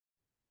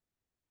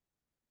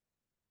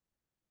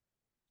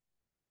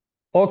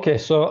Okay,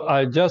 so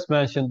I just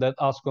mentioned that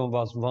ASCON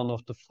was one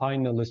of the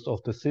finalists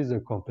of the Caesar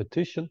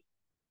competition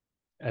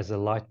as a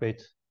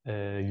lightweight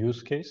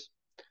use case.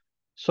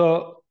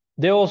 So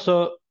they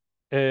also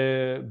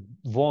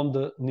won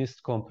the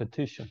NIST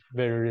competition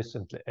very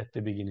recently at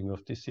the beginning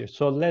of this year.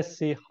 So let's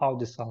see how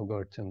this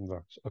algorithm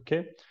works,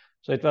 okay?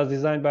 So it was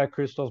designed by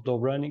Christoph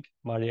Dobranik,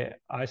 Maria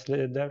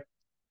Eisleder,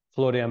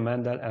 Florian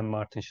Mendel, and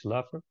Martin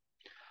Schlaffer.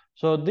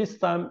 So this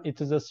time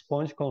it is a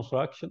sponge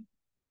construction,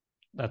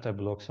 not a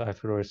block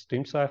cipher or a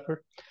stream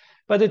cipher,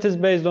 but it is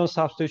based on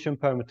substitution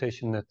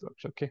permutation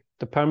networks, okay?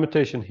 The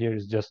permutation here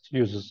is just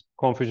uses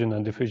confusion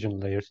and diffusion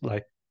layers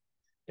like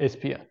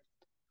SPN.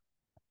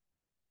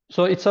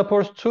 So it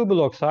supports two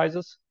block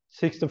sizes,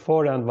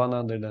 64 and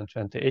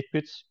 128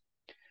 bits.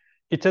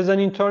 It has an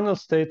internal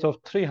state of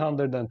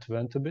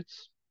 320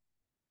 bits.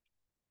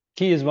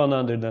 Key is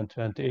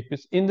 128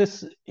 bits. In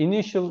this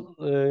initial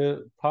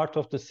part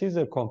of the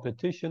Caesar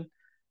competition,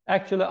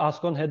 actually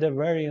ASCON had a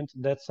variant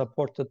that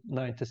supported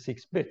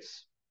 96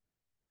 bits.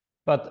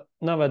 But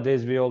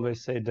nowadays we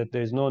always say that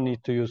there is no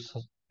need to use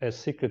a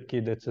secret key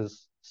that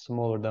is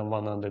smaller than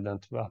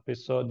 112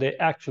 bits. So they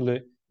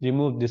actually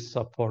removed this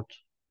support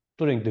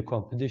during the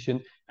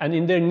competition. And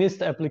in their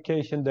NIST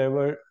application,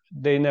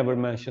 they never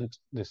mentioned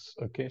this,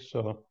 okay?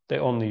 So they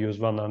only use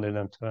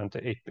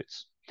 128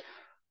 bits.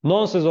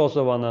 Nonce is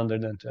also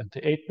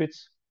 128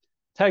 bits.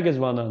 Tag is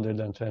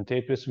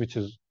 128 bits, which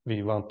is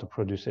we want to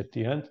produce at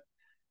the end.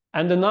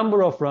 And the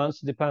number of runs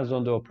depends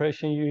on the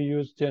operation you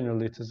use.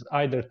 Generally, it is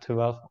either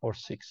 12 or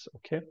 6,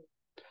 okay?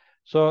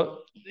 So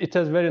it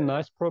has very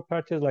nice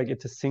properties, like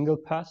it's a single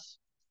pass.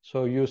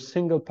 So you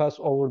single pass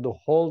over the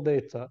whole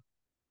data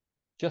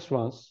just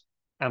once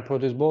and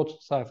produce both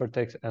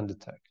ciphertext and the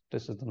tag.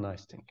 This is the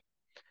nice thing.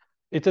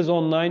 It is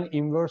online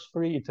inverse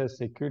free. It has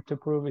security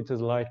proof. It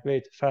is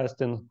lightweight,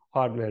 fast in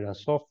hardware and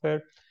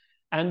software.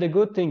 And the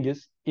good thing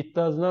is it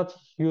does not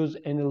use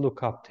any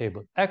lookup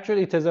table.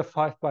 Actually, it has a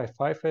 5x5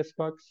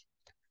 SBox.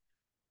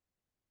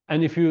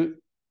 And if you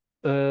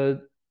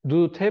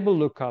do table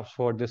lookups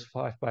for this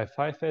 5x5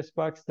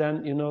 SBox,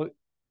 then,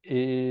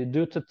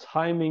 due to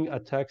timing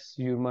attacks,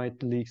 you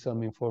might leak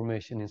some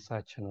information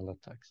inside channel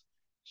attacks.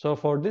 So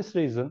for this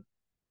reason,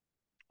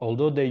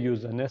 although they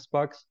use an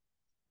SBox,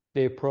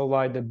 they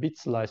provide a bit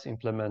slice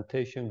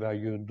implementation where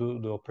you do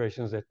the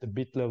operations at the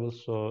bit level,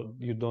 so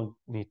you don't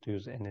need to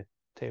use any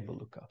table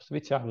lookups,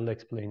 which I will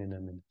explain in a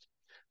minute.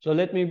 So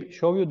let me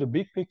show you the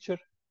big picture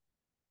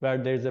where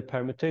there's a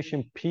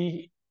permutation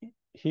P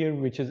here,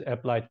 which is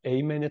applied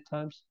A many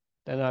times.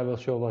 Then I will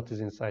show what is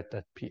inside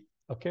that P,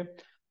 okay?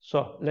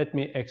 So let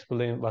me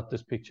explain what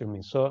this picture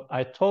means. So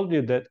I told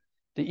you that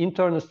the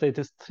internal state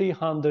is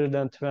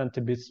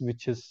 320 bits,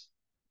 which is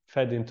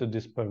fed into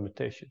this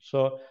permutation.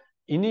 So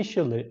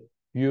initially,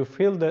 you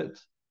fill that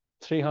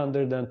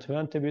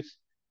 320 bits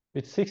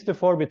with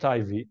 64-bit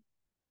IV,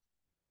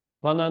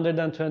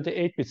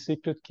 128-bit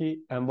secret key,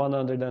 and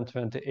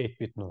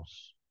 128-bit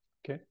nonce,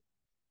 okay?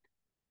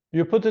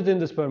 You put it in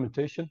this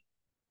permutation,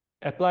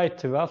 apply it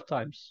 12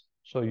 times,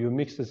 so you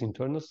mix this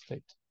internal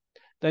state.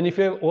 Then if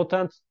you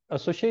have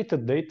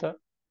associated data,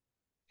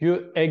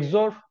 you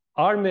XOR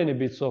R many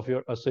bits of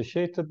your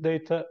associated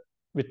data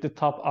with the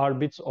top R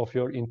bits of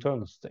your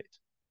internal state.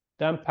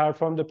 Then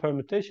perform the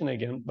permutation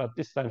again, but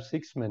this time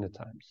 6 many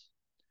times.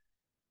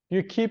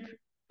 You keep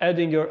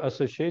adding your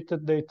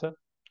associated data,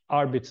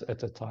 R bits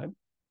at a time.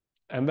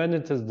 And when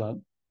it is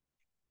done,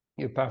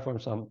 you perform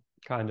some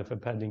kind of a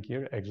padding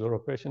here, XOR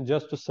operation,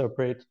 just to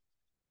separate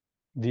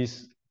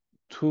these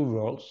two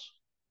worlds.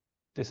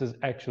 This is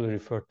actually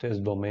referred to as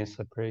domain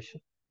separation.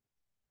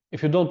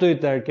 If you don't do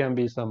it, there can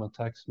be some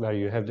attacks where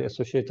you have the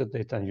associated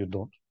data and you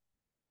don't.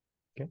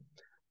 Okay,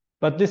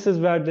 but this is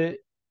where the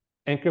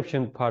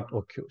encryption part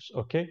occurs,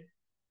 okay?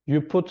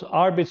 You put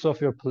R bits of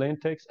your plain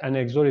text and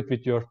XOR it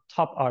with your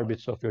top R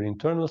bits of your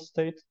internal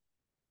state.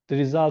 The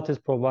result is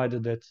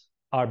provided at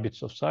R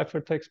bits of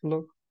ciphertext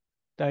block.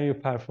 Then you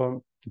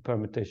perform the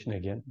permutation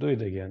again, do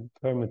it again,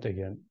 permute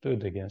again, do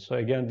it again. So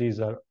again, these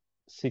are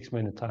 6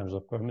 many times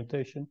of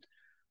permutation.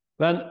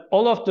 When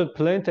all of the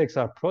plain text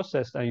are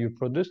processed and you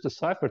produce the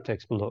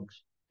ciphertext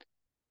blocks,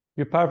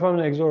 you perform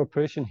an XOR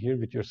operation here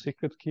with your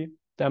secret key,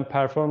 then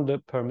perform the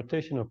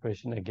permutation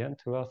operation again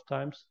 12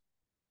 times,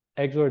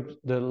 XOR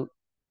the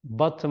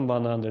bottom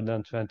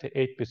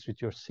 128 bits with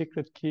your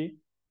secret key,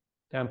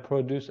 then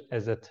produce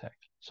as a tag.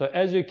 So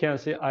as you can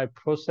see, I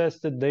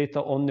processed the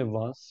data only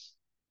once,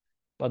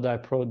 but I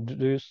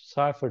produce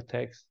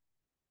ciphertext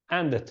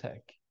and the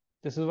tag.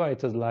 This is why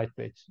it is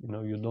lightweight.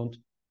 You don't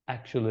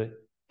actually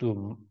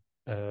do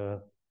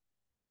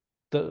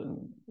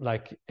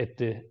like at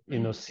the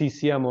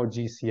CCM or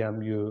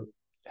GCM, you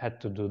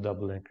had to do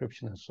double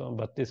encryption and so on,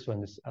 but this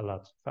one is a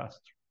lot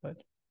faster, right?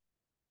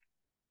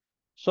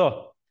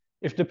 So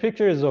if the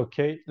picture is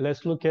okay,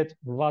 let's look at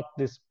what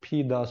this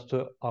P does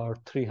to our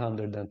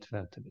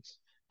 320 bits.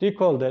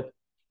 Recall that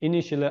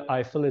initially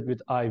I fill it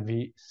with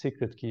IV,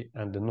 secret key,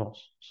 and the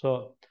nonce.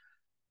 So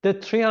the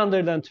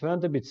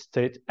 320-bit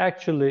state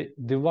actually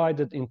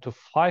divided into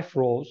 5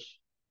 rows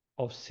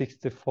of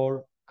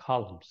 64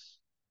 columns.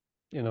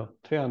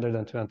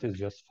 320 is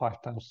just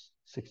 5 times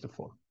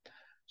 64.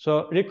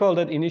 So recall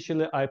that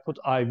initially I put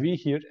IV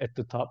here at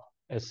the top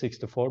as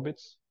 64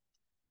 bits.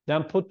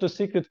 Then put the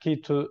secret key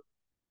to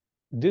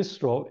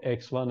this row,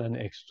 x1 and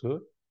x2.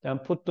 Then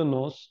put the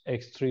nodes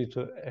x3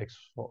 to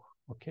x4.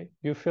 Okay,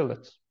 you fill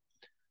it.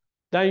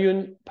 Then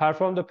you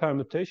perform the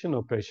permutation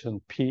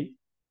operation P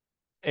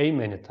A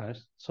many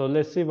times. So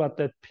let's see what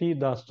that P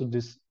does to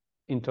this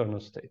internal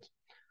state.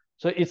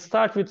 So it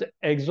starts with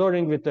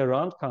XORing with the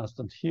round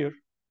constant here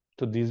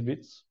to these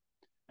bits.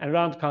 And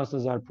round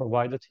constants are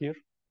provided here,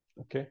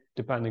 okay,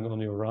 depending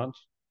on your round.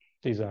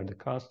 These are the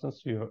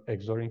constants you're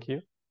XORing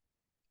here.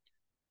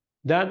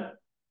 Then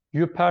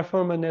you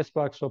perform an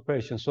S-box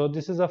operation. So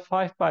this is a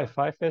 5 by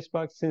 5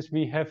 S-box. Since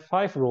we have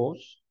 5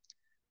 rows,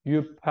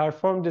 you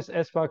perform this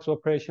S-box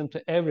operation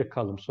to every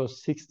column. So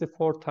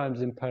 64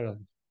 times in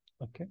parallel,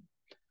 okay?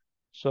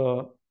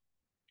 So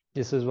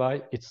this is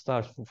why it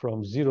starts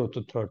from 0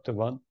 to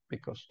 31,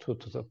 because 2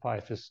 to the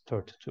 5 is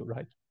 32,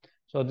 right?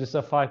 So this is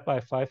a 5 by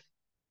 5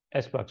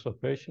 S-box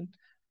operation.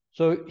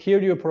 So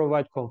here you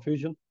provide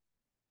confusion,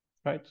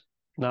 right?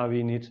 Now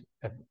we need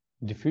a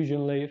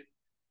diffusion layer.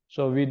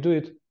 So we do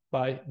it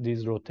by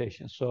these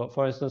rotations. So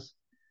for instance,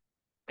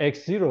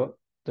 x0,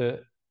 the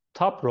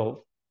top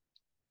row,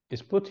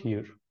 is put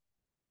here.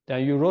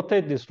 Then you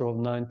rotate this row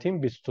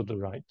 19 bits to the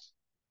right,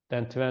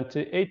 then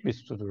 28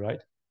 bits to the right,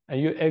 and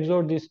you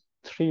XOR these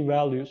 3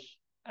 values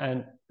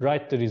and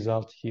write the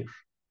result here.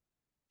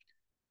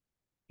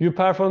 You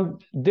perform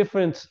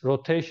different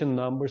rotation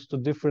numbers to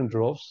different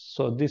rows,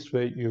 so this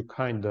way you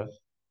kind of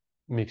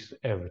mix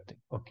everything,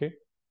 okay?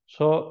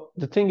 So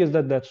the thing is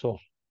that that's all.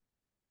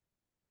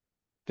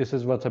 This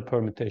is what a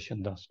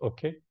permutation does,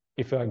 okay?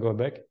 If I go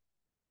back,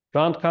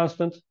 round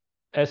constant,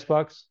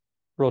 S-box,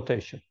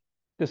 rotation.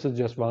 This is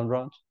just one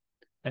round.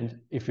 And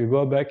if you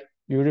go back,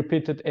 you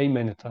repeat it A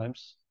many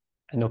times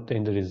and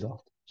obtain the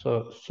result.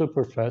 So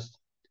super fast.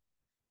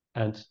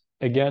 And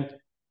again,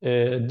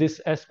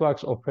 this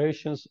S-box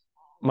operations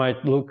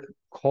might look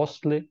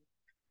costly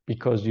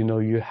because,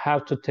 you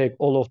have to take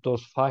all of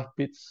those 5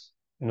 bits,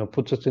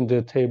 put it in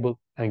the table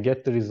and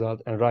get the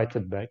result and write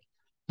it back.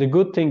 The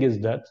good thing is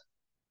that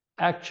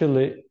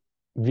actually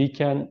we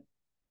can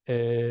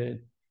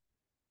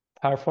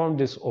perform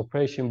this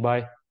operation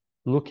by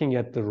looking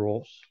at the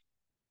rows,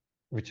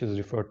 which is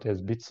referred to as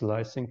bit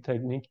slicing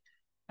technique,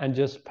 and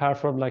just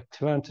perform like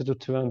 20 to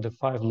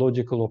 25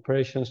 logical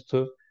operations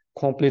to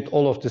complete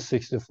all of the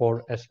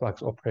 64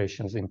 S-box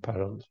operations in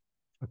parallel,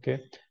 okay?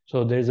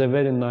 So there's a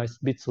very nice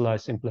bit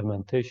slice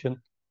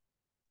implementation,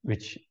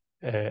 which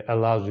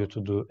allows you to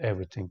do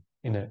everything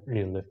in a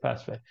really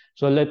fast way.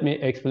 So let me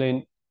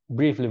explain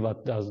briefly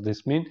what does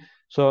this mean.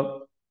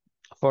 So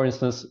for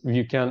instance,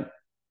 you can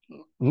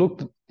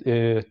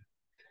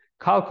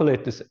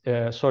calculate this,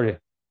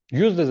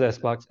 use this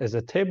S-box as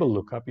a table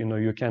lookup.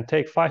 You can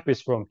take 5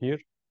 bits from here,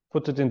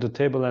 put it in the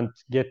table and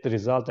get the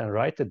result and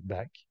write it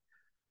back.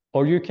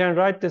 Or you can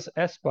write this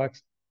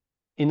S-box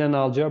in an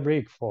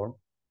algebraic form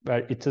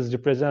where it is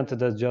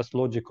represented as just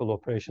logical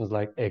operations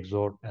like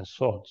XOR and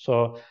so on.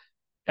 So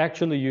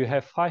actually you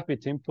have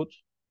 5-bit input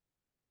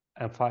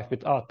and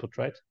 5-bit output,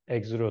 right?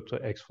 X0 to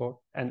X4.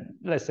 And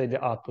let's say the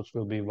outputs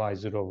will be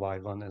Y0,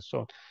 Y1, and so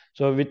on.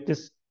 So with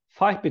this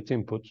 5-bit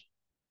input,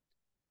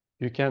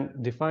 you can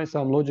define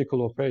some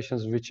logical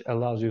operations which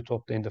allows you to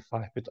obtain the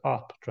 5-bit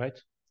output, right?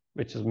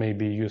 Which is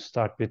maybe you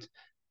start with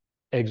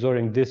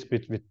XORing this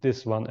bit with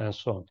this one and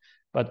so on.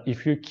 But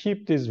if you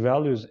keep these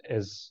values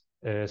as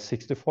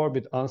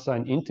 64-bit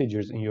unsigned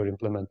integers in your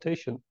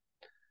implementation,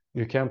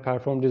 you can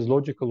perform these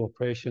logical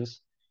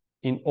operations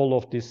in all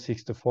of these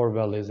 64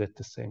 values at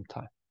the same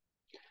time.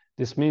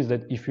 This means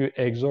that if you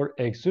XOR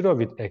X0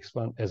 with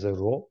X1 as a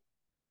row,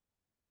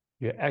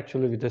 you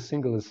actually, with a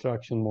single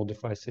instruction,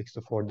 modify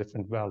 64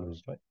 different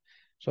values, right?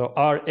 So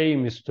our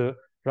aim is to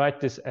write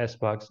this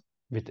S-box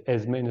with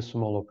as many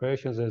small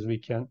operations as we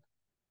can,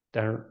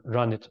 then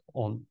run it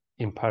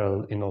in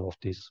parallel in all of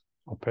these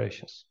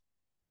operations.